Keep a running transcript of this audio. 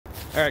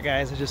Alright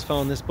guys, I just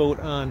found this boat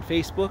on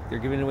Facebook. They're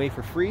giving it away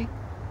for free.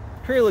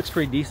 The trailer looks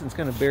pretty decent. It's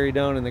kind of buried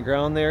down in the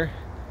ground there.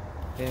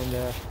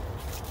 And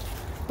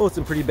boat's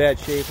in pretty bad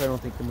shape. I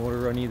don't think the motor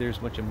run either. There's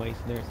a bunch of mice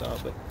in there, so,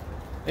 but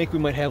I think we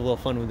might have a little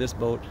fun with this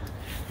boat.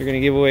 They're going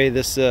to give away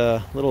this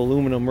little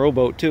aluminum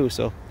rowboat too,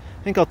 so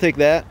I think I'll take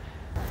that.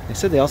 They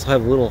said they also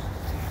have a little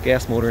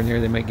gas motor in here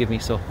they might give me,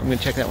 so I'm going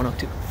to check that one out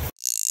too.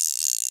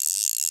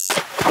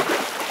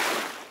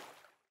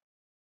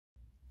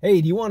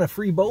 Hey, do you want a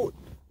free boat?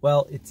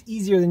 Well, it's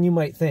easier than you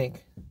might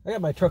think. I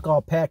got my truck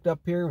all packed up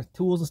here with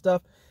tools and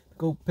stuff.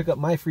 Go pick up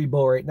my free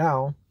boat right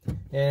now,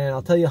 and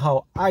I'll tell you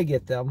how I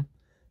get them.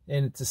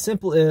 And it's as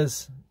simple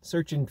as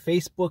searching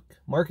Facebook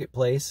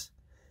Marketplace,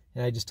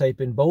 and I just type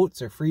in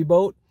boats or free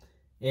boat.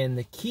 And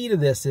the key to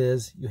this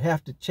is you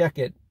have to check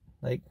it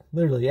like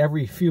literally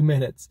every few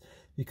minutes,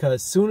 because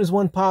as soon as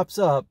one pops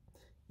up,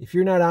 if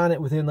you're not on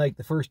it within like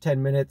the first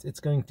 10 minutes,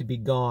 it's going to be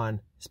gone,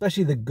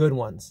 especially the good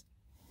ones.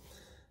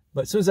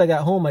 But as soon as I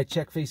got home, I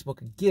checked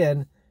Facebook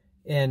again,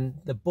 and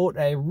the boat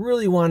I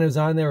really wanted was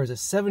on there. It was a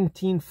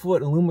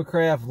 17-foot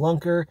Alumacraft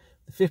Lunker,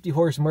 the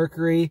 50-horse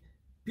Mercury,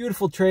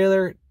 beautiful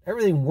trailer.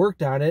 Everything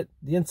worked on it.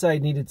 The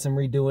inside needed some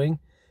redoing,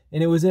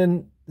 and it was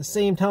in the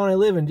same town I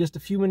live in, just a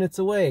few minutes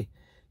away.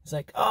 It's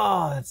like,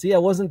 oh, see, I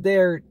wasn't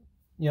there,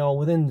 you know,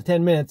 within the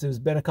 10 minutes. It was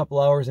been a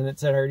couple hours, and it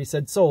said already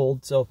said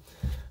sold. So,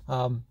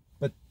 the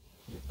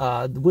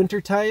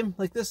winter time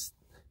like this,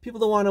 people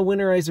don't want to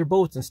winterize their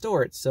boats and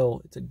store it,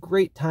 so it's a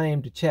great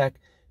time to check.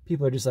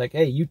 People are just like,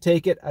 hey, you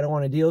take it, I don't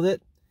want to deal with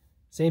it.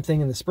 Same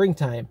thing in the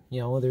springtime.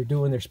 You know, they're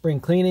doing their spring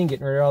cleaning,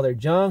 getting rid of all their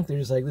junk. They're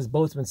just like, this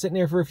boat's been sitting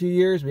there for a few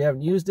years, we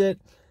haven't used it.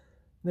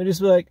 And they're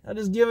just like, I'll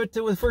just give it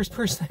to the first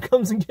person that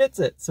comes and gets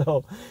it.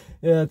 So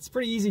yeah, it's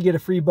pretty easy to get a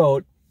free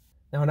boat.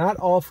 Now, not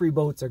all free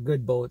boats are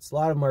good boats. A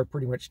lot of them are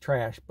pretty much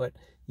trash, but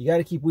you got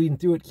to keep weeding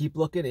through it, keep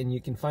looking, and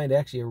you can find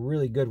actually a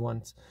really good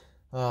ones.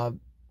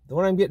 The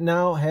one I'm getting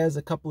now has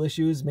a couple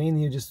issues,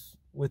 mainly just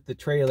with the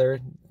trailer.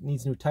 It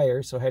needs new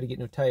tires, so I had to get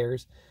new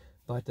tires.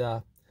 But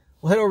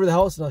we'll head over to the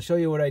house and I'll show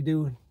you what I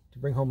do to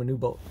bring home a new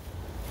boat.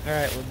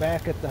 Alright, we're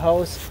back at the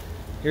house.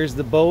 Here's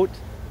the boat.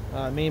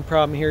 Main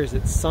problem here is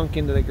it's sunk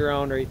into the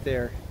ground right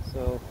there.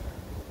 So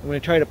I'm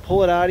going to try to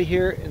pull it out of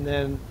here, and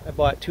then I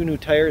bought 2 new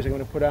tires I'm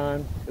going to put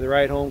on for the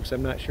ride home, because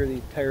I'm not sure the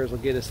tires will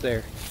get us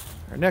there.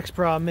 Our next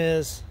problem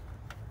is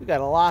we got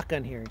a lock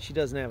on here and she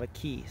doesn't have a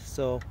key.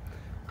 So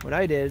what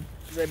I did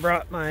is I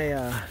brought my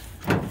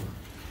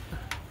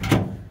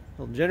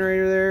little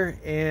generator there,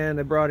 and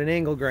I brought an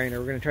angle grinder.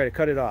 We're going to try to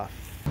cut it off.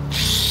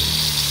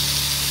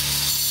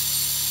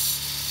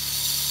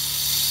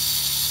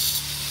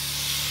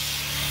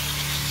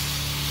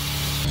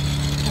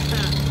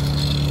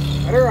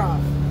 Cut her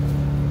off.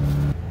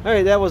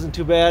 Alright, that wasn't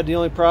too bad. The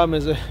only problem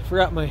is I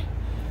forgot my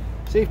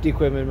safety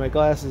equipment, my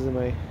glasses and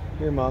my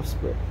earmuffs,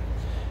 but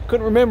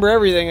couldn't remember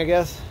everything, I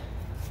guess.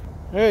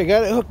 Alright,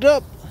 got it hooked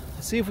up.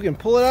 Let's see if we can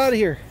pull it out of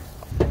here.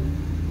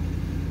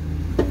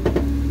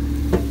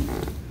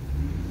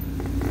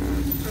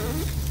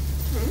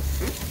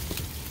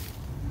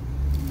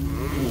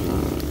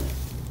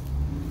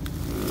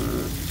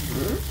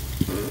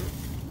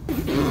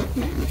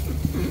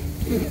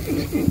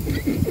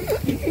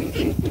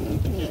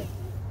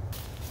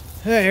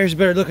 Alright, here's a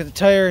better look at the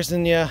tires,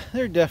 and yeah,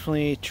 they're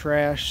definitely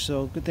trash,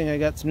 so good thing I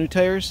got some new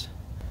tires.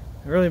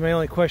 Really, my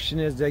only question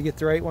is, did I get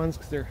the right ones?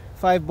 Because they're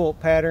 5-bolt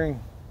pattern.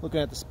 Looking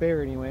at the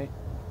spare anyway.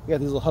 We got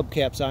these little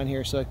hubcaps on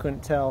here, so I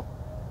couldn't tell.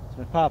 So I'm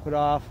gonna pop it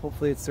off.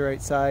 Hopefully it's the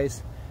right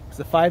size. Because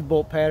the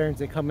 5-bolt patterns,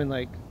 they come in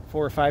like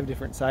 4 or 5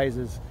 different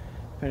sizes,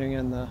 depending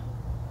on the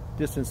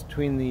distance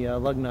between the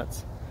lug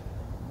nuts.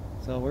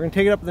 So we're gonna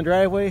take it up in the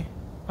driveway,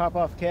 pop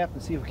off the cap,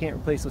 and see if we can't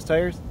replace those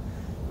tires.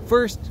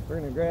 First, we're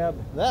gonna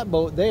grab that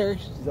boat there.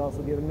 She's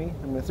also giving me.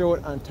 I'm gonna throw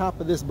it on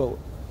top of this boat.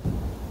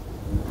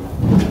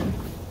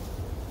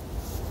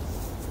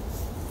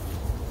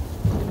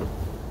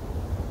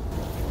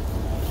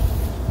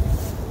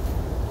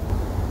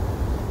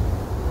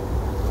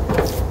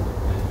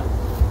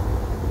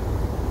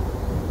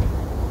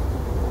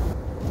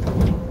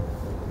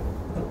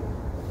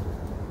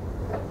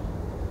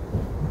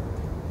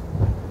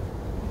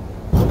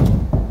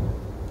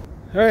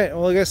 Alright,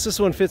 well, I guess this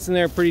one fits in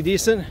there pretty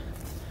decent.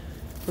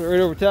 Put it right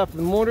over top of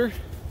the motor.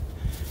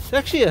 It's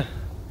actually a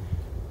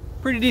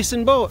pretty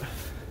decent boat.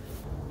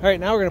 Alright,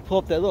 now we're going to pull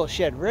up that little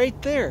shed right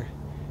there.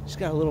 She's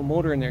got a little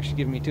motor in there she's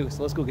giving me too,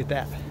 so let's go get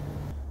that.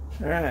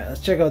 Alright,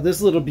 let's check out this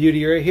little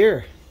beauty right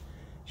here.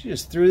 She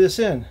just threw this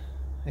in.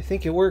 I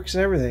think it works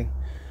and everything.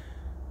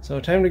 So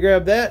time to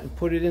grab that and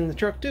put it in the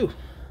truck too.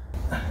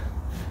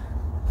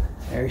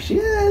 There she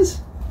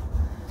is.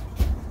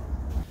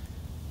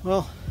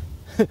 Well,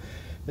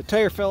 the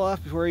tire fell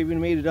off before I even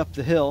made it up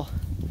the hill.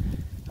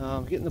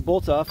 Getting the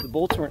bolts off, the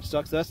bolts weren't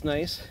stuck, so that's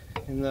nice.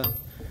 And the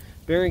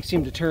bearings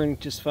seem to turn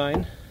just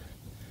fine.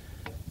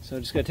 So I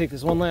just gotta take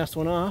this one last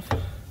one off.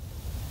 And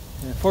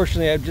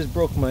unfortunately, I just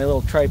broke my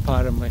little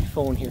tripod on my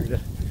phone here to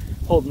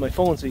hold my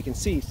phone so you can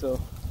see.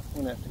 So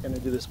I'm gonna have to kind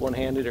of do this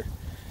one-handed or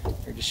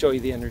just show you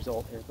the end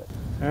result here. But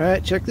all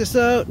right, check this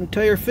out. The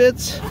tire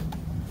fits.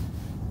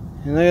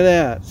 And look at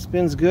that,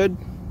 spins good,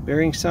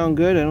 bearings sound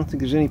good. I don't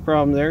think there's any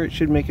problem there. It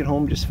should make it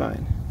home just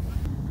fine.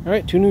 All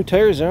right, 2 new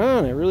tires are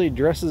on. It really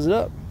dresses it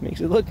up,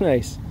 makes it look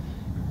nice.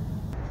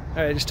 All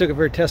right, I just took it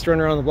for a test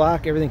run around the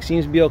block. Everything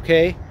seems to be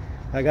okay.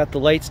 I got the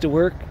lights to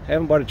work. I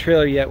haven't bought a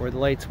trailer yet where the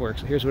lights work,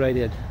 so here's what I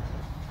did.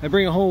 I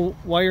bring a whole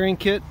wiring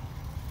kit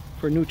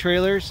for new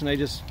trailers, and I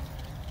just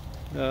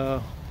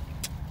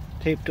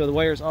taped the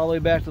wires all the way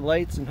back to the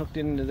lights and hooked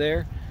it into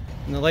there.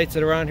 And the lights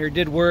that are on here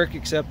did work,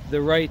 except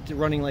the right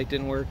running light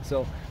didn't work.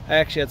 So I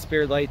actually had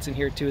spare lights in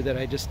here too that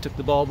I just took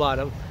the bulb out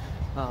of.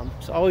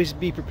 So always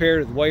be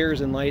prepared with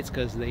wires and lights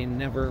because they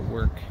never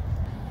work.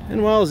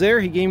 And while I was there,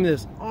 he gave me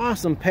this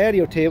awesome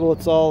patio table.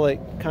 It's all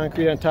like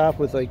concrete on top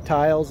with like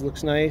tiles.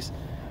 Looks nice.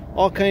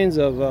 All kinds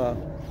of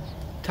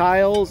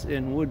tiles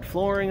and wood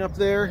flooring up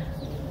there.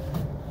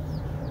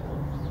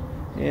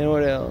 And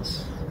what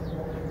else?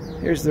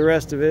 Here's the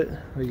rest of it.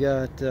 We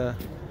got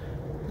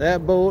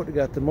that boat. We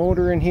got the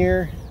motor in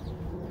here.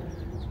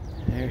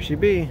 There she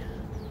be,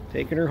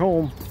 taking her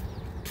home.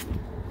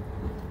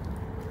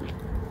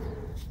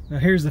 Now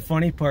here's the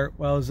funny part.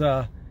 While I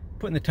was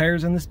putting the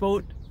tires on this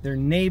boat, their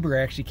neighbor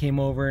actually came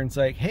over and it's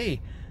like,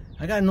 hey,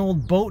 I got an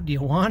old boat, do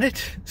you want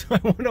it? So I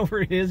went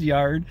over to his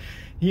yard.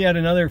 He had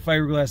another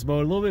fiberglass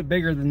boat, a little bit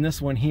bigger than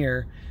this one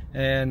here,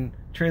 and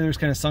trailer's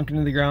kind of sunk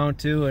into the ground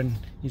too, and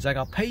he's like,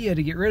 I'll pay you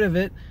to get rid of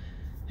it.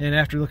 And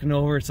after looking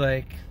over, it's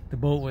like the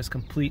boat was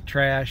complete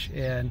trash,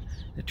 and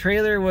the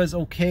trailer was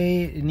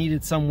okay, it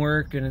needed some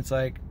work, and it's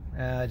like,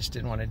 I just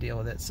didn't want to deal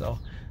with it. So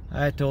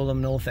I told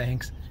him no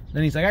thanks.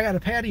 Then he's like, I got a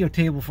patio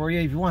table for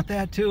you if you want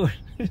that too.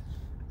 And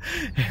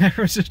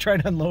everyone's just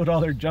trying to unload all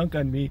their junk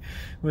on me,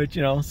 which,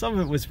 you know, some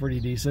of it was pretty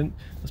decent.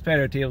 Those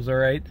patio tables are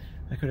alright.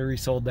 I could have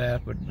resold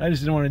that, but I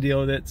just didn't want to deal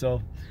with it.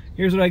 So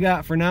here's what I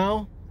got for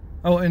now.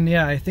 Oh, and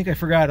yeah, I think I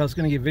forgot. I was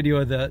going to get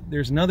video of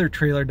there's another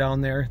trailer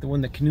down there, the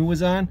one the canoe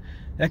was on.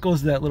 That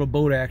goes to that little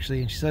boat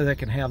actually, and she says I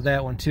can have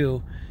that one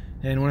too.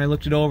 And when I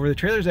looked it over, the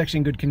trailer's actually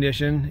in good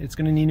condition. It's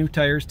going to need new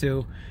tires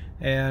too.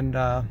 And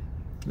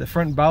the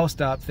front bow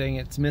stop thing,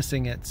 it's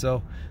missing it.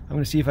 So I'm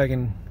going to see if I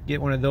can get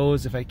one of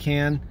those if I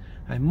can.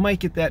 I might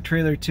get that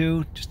trailer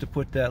too, just to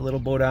put that little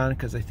boat on,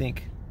 because I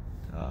think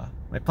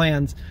my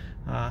plans,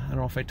 I don't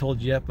know if I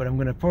told you yet, but I'm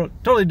going to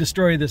totally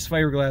destroy this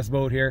fiberglass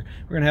boat here.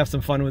 We're going to have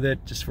some fun with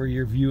it just for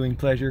your viewing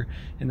pleasure,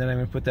 and then I'm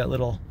going to put that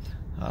little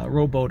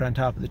rowboat on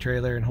top of the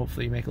trailer and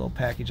hopefully make a little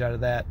package out of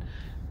that.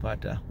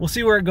 But we'll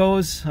see where it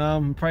goes.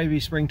 Probably be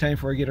springtime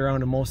before I get around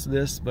to most of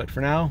this, but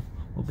for now,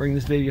 we'll bring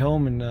this baby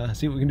home and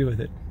see what we can do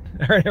with it.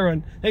 All right,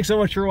 everyone, thanks so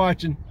much for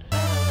watching.